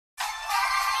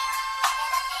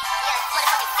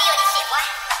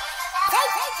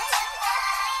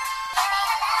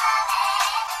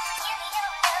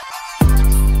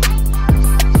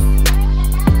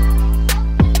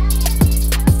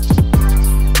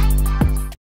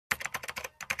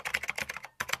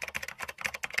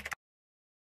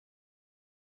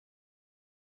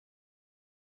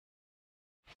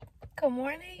Good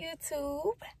morning,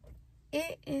 YouTube.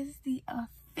 It is the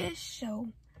official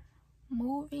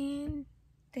moving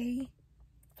day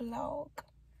vlog.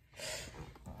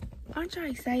 Aren't y'all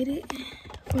excited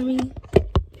for me?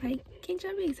 Like, can't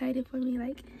y'all be excited for me?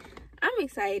 Like, I'm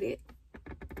excited.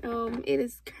 It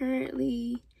is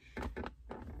currently, I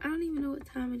don't even know what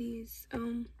time it is.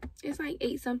 It's like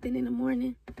 8 something in the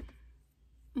morning.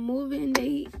 Moving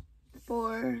date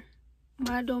for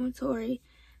my dormitory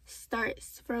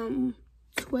starts from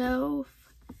 12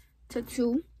 to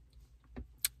 2,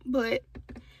 but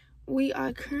we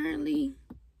are currently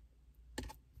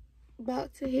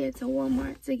about to head to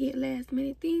Walmart to get last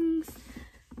minute things.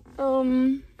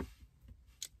 I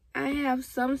have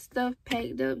some stuff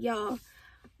packed up, y'all.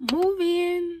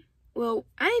 Moving, well,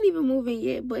 I ain't even moving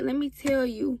yet, but let me tell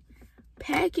you,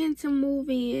 packing to move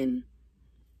in,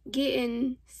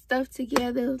 getting stuff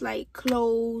together like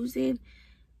clothes and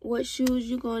what shoes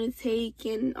you're going to take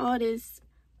and all your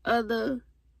other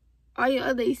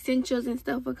essentials and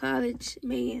stuff for college,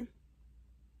 man.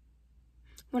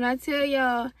 When I tell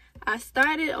y'all, I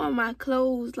started on my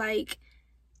clothes like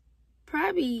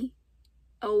probably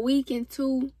a week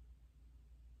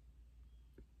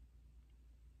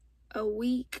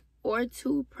or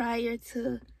two prior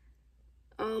to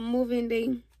moving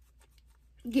day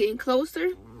getting closer.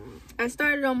 I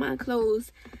started on my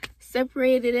clothes,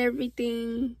 separated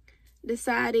everything,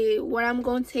 decided what I'm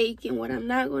going to take and what I'm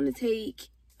not going to take.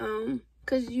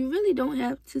 Because you really don't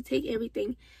have to take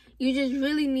everything. You just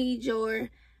really need your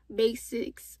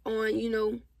basics on, you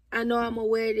know, I know I'm going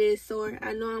to wear this or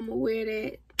I know I'm going to wear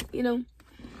that, you know.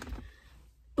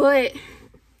 But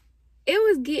it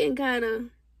was getting kind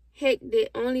of hectic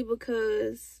only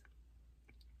because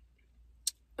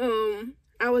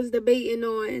I was debating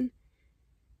on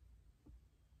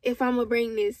if I'm gonna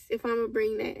bring this, if I'm gonna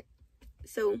bring that.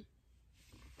 So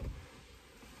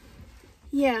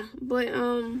yeah, but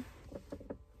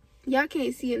y'all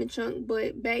can't see in the trunk,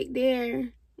 but back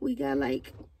there we got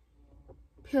like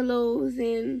pillows,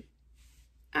 and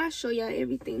I'll show y'all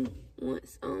everything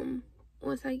once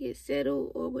I get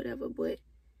settled or whatever. But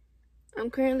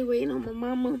I'm currently waiting on my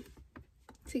mama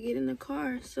to get in the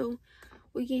car so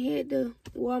we can head to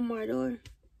Walmart, or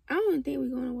I don't even think we're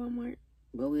going to Walmart,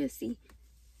 but we'll see.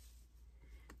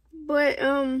 But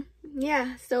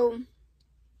yeah, so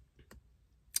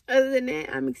other than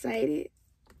that, I'm excited.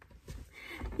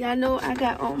 Y'all know I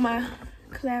got on my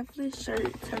Claflin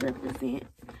shirt to represent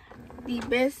the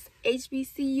best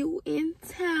HBCU in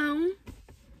town.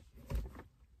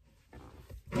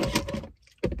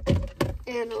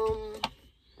 And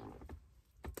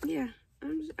yeah,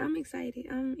 I'm excited.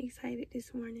 I'm excited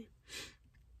this morning.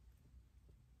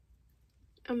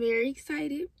 I'm very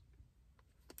excited.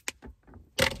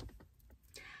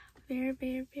 Very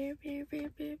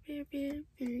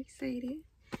excited.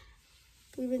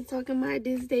 We've been talking about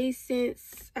this day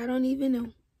since I don't even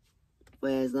know, for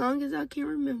as long as I can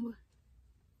remember.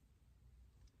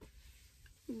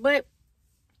 But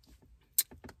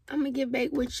I'm gonna get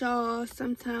back with y'all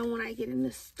sometime when I get in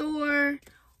the store,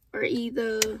 or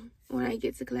either when I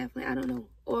get to Claflin, I don't know,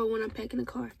 or when I'm packing the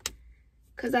car,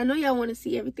 because I know y'all want to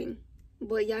see everything,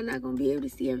 but y'all not gonna be able to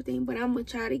see everything. But I'm gonna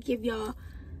try to give y'all,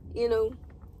 you know,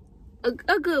 a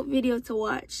good video to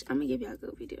watch. I'm gonna give y'all a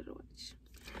good video to watch.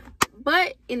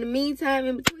 But in the meantime,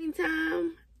 in between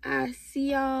time, I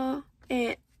see y'all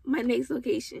at my next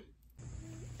location.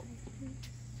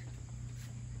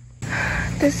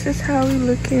 This is how we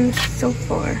looking so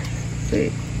far.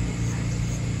 With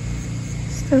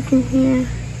stuff in here,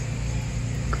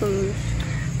 clothes.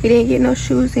 We didn't get no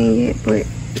shoes in yet, but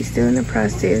we're still in the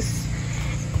process.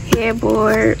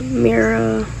 Headboard,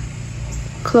 mirror,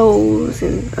 clothes,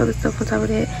 and other stuff on top of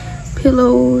that.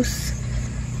 Pillows,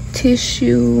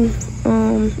 tissue,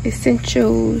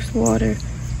 essentials, water.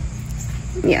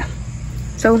 Yeah,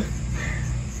 so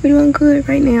we're doing good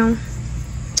right now,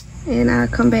 and I'll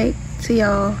come back to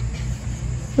y'all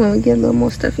when we get a little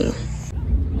more stuff in.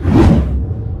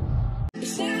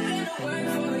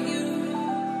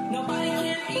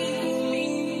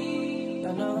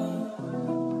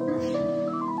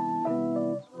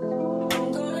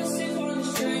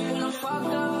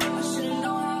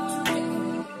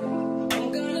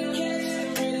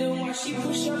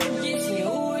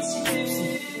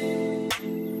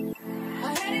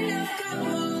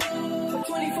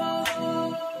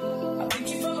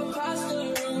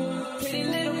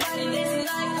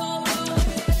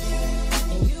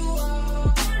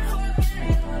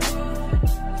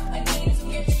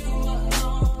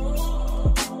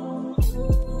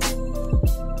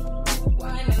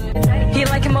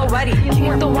 more ready. He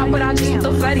want the walk, but I just want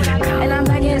the fetty. And I'm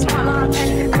back in his partner, I'm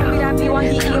petty. Call me that B while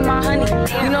he eating my honey.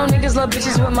 You know niggas love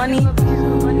bitches with money.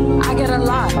 I get a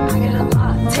lot.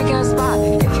 Taking a spot.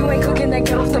 If you ain't cooking, then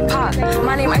get off the pot.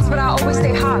 My name Ice, but I always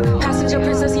stay hot. Passenger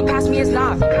princess, he passed me his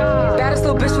knock. Baddest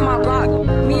little bitch from my block.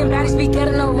 Me and baddies be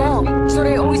getting along, so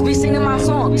they always be singing my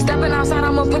song. Stepping outside,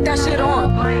 I'ma put that shit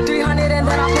on. 300 and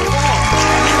then I'll perform.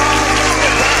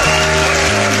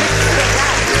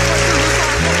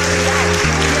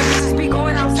 Be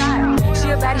going outside. She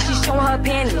a baddie, she showing her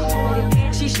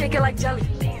panties. She shake it like jelly.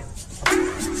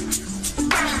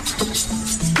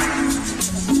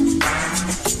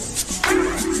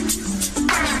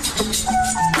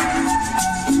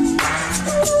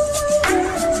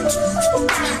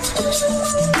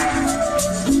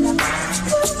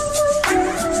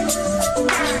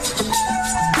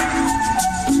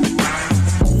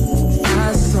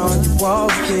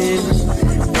 Walking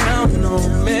down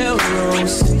on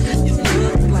Melrose, you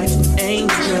look like an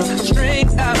angel, straight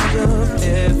out of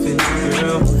heaven,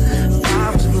 girl.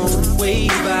 I was blown away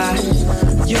by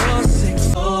your sex.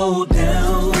 Slow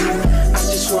down, I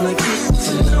just wanna get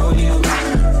to know you,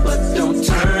 but don't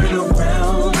turn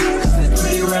around, 'cause that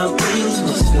pretty round thing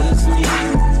misfits me.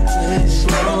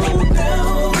 Slow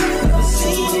down, never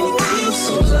seen anything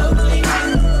so lovely.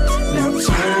 Now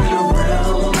turn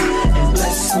around and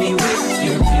bless me with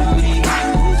your beauty,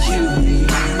 cutie.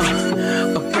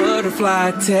 A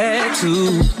butterfly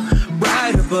tattoo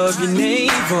right above your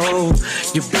navel.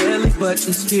 Your belly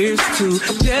button's pierced too,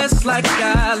 just like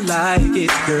I like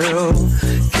it, girl.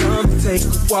 Come take a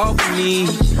walk with me.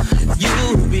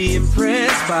 You'll be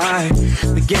impressed by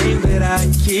the game that I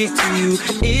kick to you.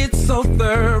 It's so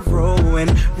thorough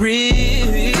and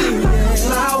real.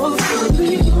 Flowers will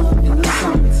be in the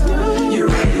summertime. You're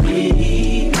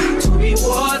ready to be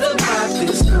watered by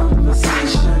this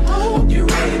conversation. You're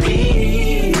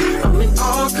ready. I'm in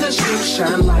awe 'cause you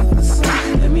shine like the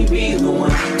sun. Let me be the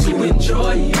one to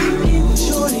enjoy you.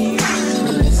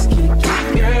 Let's kick it,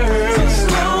 girl.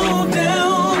 Slow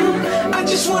down. I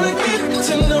just wanna get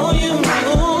to know you, but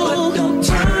don't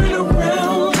turn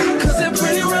around, 'cause that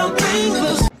pretty round thing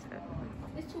looks.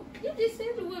 You just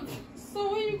said it was. So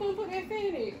where you gonna put that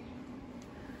fan at?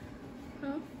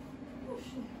 Huh?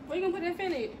 Where you gonna put that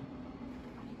fan at?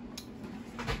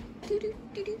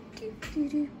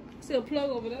 See a plug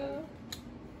over there.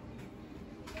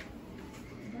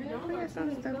 I got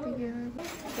some stuff together.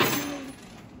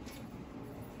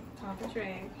 Talking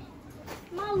trash.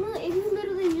 Mom, look, if you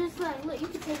literally just like, look, you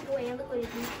can take it away and look what it is.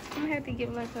 I'm gonna have to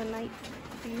give like a night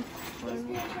fee. It's still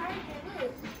charging.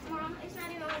 Look, Mom, it's not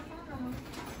even on the phone no more.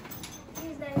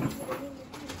 Here's that.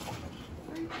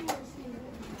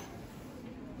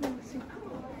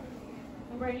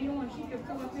 Right, you don't want to keep your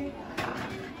cup up here?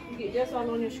 You get this all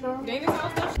on your scarf.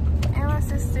 And my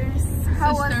sisters.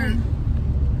 How was it?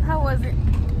 How was it?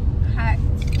 Hot.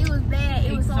 It was bad.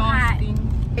 It was so hot.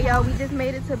 Hey, y'all, we just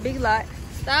made it to Big Lots.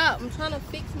 Stop, I'm trying to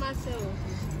fix myself.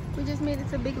 We just made it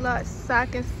to Big Lots so I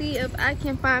can see if I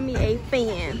can find me a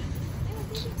fan.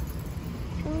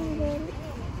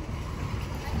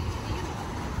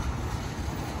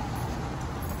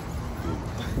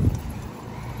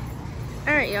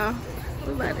 Alright, y'all.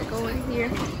 We about to go in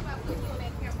here.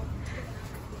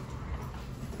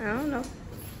 I don't know.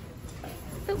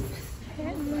 Oops.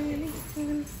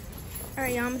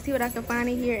 Alright, y'all. I'm gonna see what I can find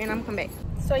in here and I'm gonna come back.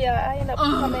 So, y'all, I end up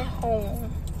coming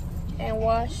home and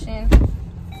washing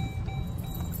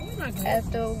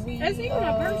after we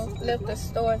left the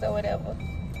stores or whatever.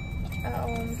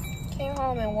 I came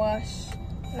home and washed.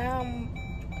 Now I'm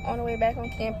on the way back on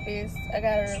campus. I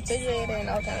got a refrigerator and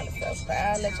all kinds of stuff, but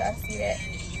I'll let y'all see that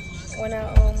when I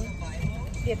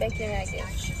get back in, I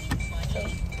guess. So.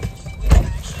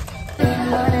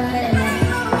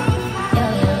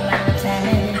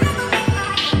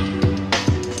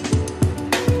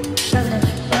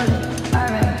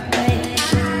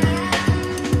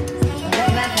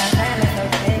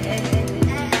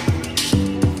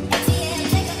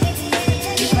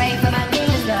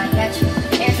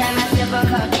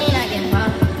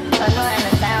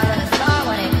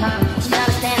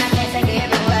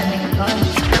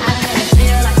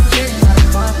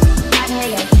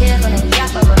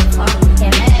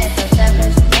 Can't mad at yourself.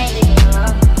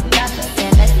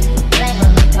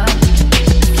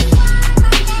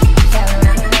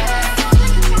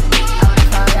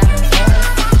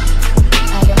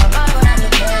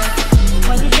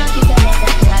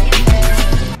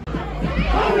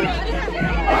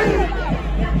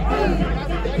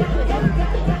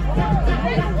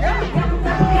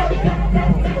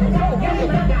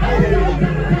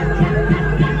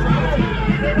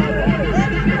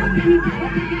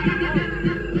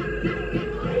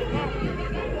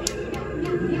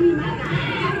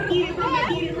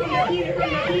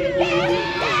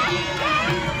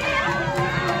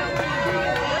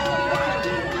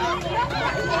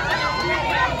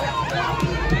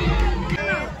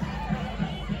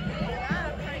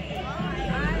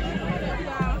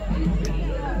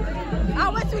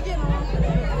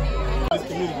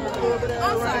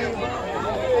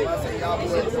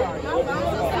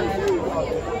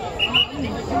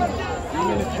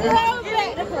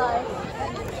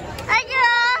 Hi,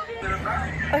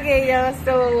 girl. Okay, y'all.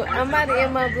 So I'm about to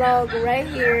end my vlog right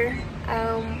here.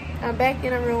 I'm back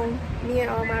in the room. Me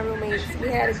and all my roommates. We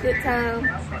had a good time.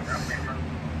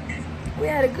 We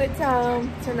had a good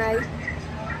time tonight.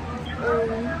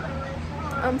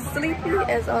 I'm sleepy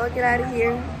as all get out of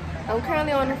here. I'm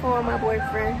currently on the phone with my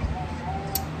boyfriend.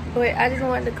 But I just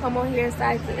wanted to come on here so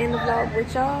I can end the vlog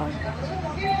with y'all.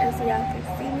 And so y'all can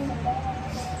see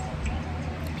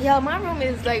me. Y'all, my room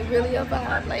is like really a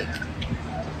vibe. Like,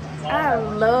 I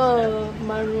love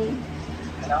my room.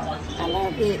 I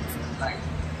love it.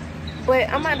 But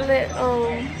I'm about to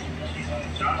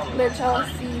let y'all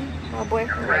see my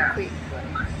boyfriend right quick.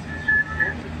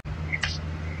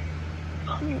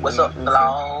 What's up,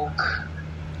 vlog?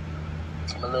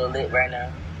 I'm a little lit right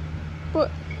now. What?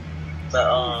 But I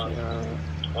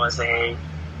wanna say, hey,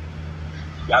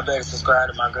 y'all better subscribe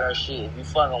to my girl shit. If you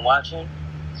fucking watching,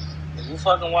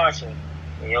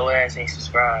 and your ass ain't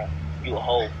subscribed, you a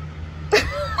hoe.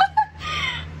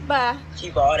 Bye.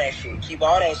 Keep all that shit. Keep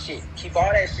all that shit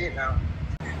now.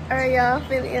 Alright, y'all, I'm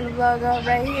finna end the vlog off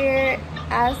right here.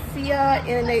 I'll see y'all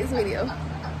in the next video.